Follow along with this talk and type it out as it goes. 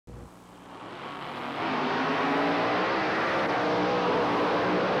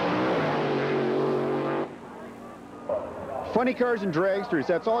Funny cars and dragsters,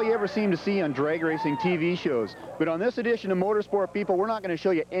 that's all you ever seem to see on drag racing TV shows. But on this edition of Motorsport People, we're not going to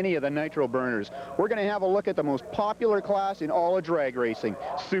show you any of the nitro burners. We're going to have a look at the most popular class in all of drag racing,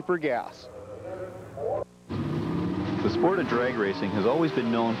 super gas. The sport of drag racing has always been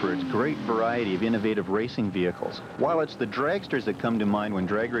known for its great variety of innovative racing vehicles. While it's the dragsters that come to mind when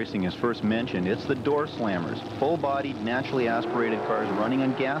drag racing is first mentioned, it's the door slammers, full-bodied, naturally aspirated cars running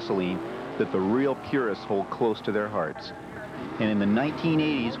on gasoline that the real purists hold close to their hearts. And in the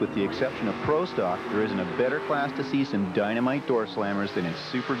 1980s, with the exception of Pro Stock, there isn't a better class to see some dynamite door slammers than in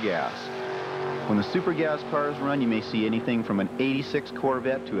super gas. When the super gas cars run, you may see anything from an 86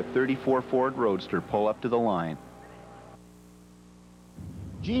 Corvette to a 34 Ford Roadster pull up to the line.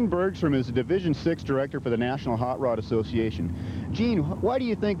 Gene Bergstrom is the Division 6 Director for the National Hot Rod Association. Gene, why do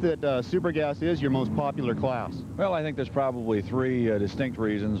you think that super gas is your most popular class? Well, I think there's probably three distinct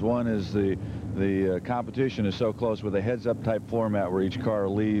reasons. One is the competition is so close with a heads-up type floor mat where each car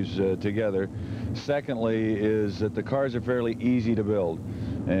leaves together. Secondly is that the cars are fairly easy to build,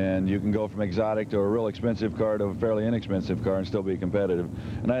 and you can go from exotic to a real expensive car to a fairly inexpensive car and still be competitive.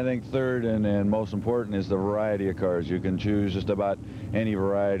 And I think third and most important is the variety of cars. You can choose just about any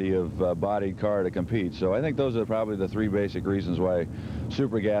variety of bodied car to compete. So I think those are probably the three basic reasons why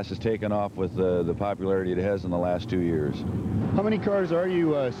super gas has taken off with the popularity it has in the last 2 years. How many cars are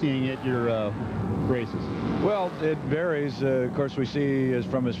you seeing at your races? Well, it varies. Of course, we see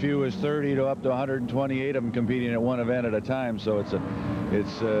from as few as 30 to up to 128 of them competing at one event at a time. So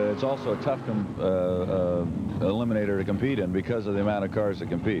it's also a tough eliminator to compete in because of the amount of cars that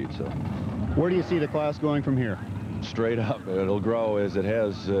compete. So, where do you see the class going from here? Straight up. It'll grow as it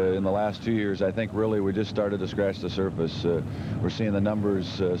has in the last 2 years. I think really we just started to scratch the surface. We're seeing the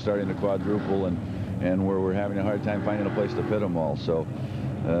numbers starting to quadruple, and where we're having a hard time finding a place to fit them all. So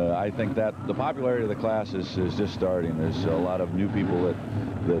I think that the popularity of the class is just starting. There's a lot of new people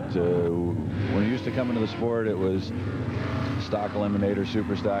that when it used to come into the sport, it was stock eliminator,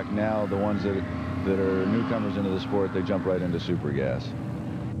 super stock. Now the ones that are newcomers into the sport, they jump right into super gas.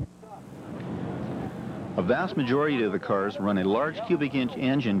 A vast majority of the cars run a large cubic inch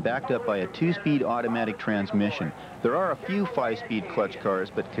engine backed up by a 2-speed automatic transmission. There are a few 5-speed clutch cars,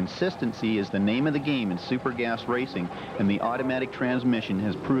 but consistency is the name of the game in super gas racing, and the automatic transmission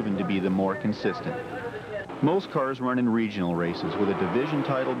has proven to be the more consistent. Most cars run in regional races, with a division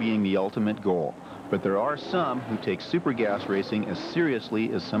title being the ultimate goal. But there are some who take super gas racing as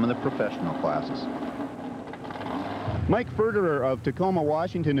seriously as some of the professional classes. Mike Ferderer of Tacoma,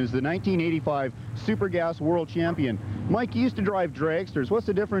 Washington is the 1985 Super Gas World Champion. Mike, you used to drive dragsters. What's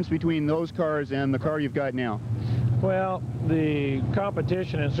the difference between those cars and the car you've got now? Well, the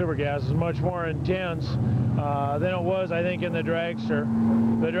competition in super gas is much more intense than it was, I think, in the dragster.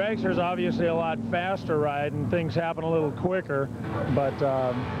 The dragster is obviously a lot faster ride and things happen a little quicker, but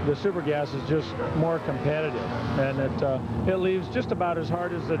the super gas is just more competitive, and it leaves just about as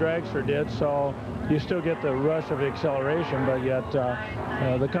hard as the dragster did, so you still get the rush of acceleration, but yet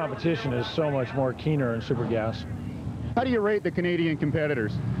the competition is so much more keener in super gas. How do you rate the Canadian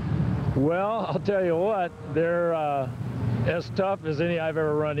competitors? Well, I'll tell you what, they're as tough as any I've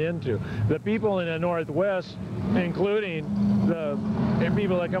ever run into. The people in the Northwest, including the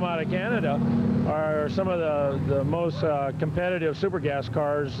people that come out of Canada, are some of the most competitive super gas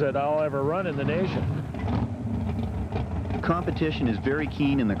cars that I'll ever run in the nation. Competition is very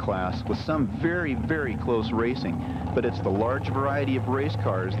keen in the class, with some very, very close racing, but it's the large variety of race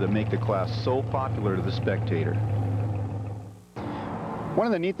cars that make the class so popular to the spectator. One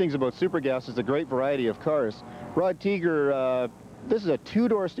of the neat things about super gas is the great variety of cars. Rod Teiger, this is a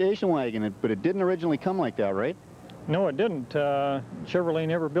two-door station wagon, but it didn't originally come like that, right? No, it didn't. Chevrolet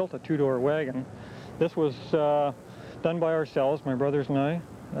never built a two-door wagon. This was done by ourselves, my brothers and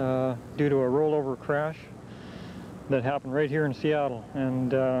I, due to a rollover crash that happened right here in Seattle.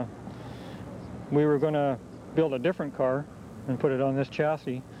 And we were going to build a different car and put it on this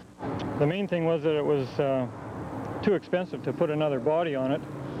chassis. The main thing was that it was too expensive to put another body on it,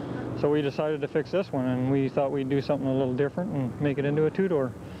 so we decided to fix this one, and we thought we'd do something a little different and make it into a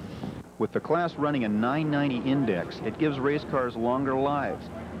two-door. With the class running a 990 index, it gives race cars longer lives.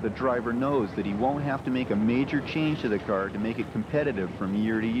 The driver knows that he won't have to make a major change to the car to make it competitive from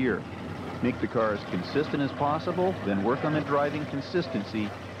year to year. Make the car as consistent as possible, then work on the driving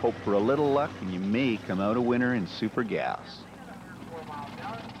consistency, hope for a little luck, and you may come out a winner in super gas.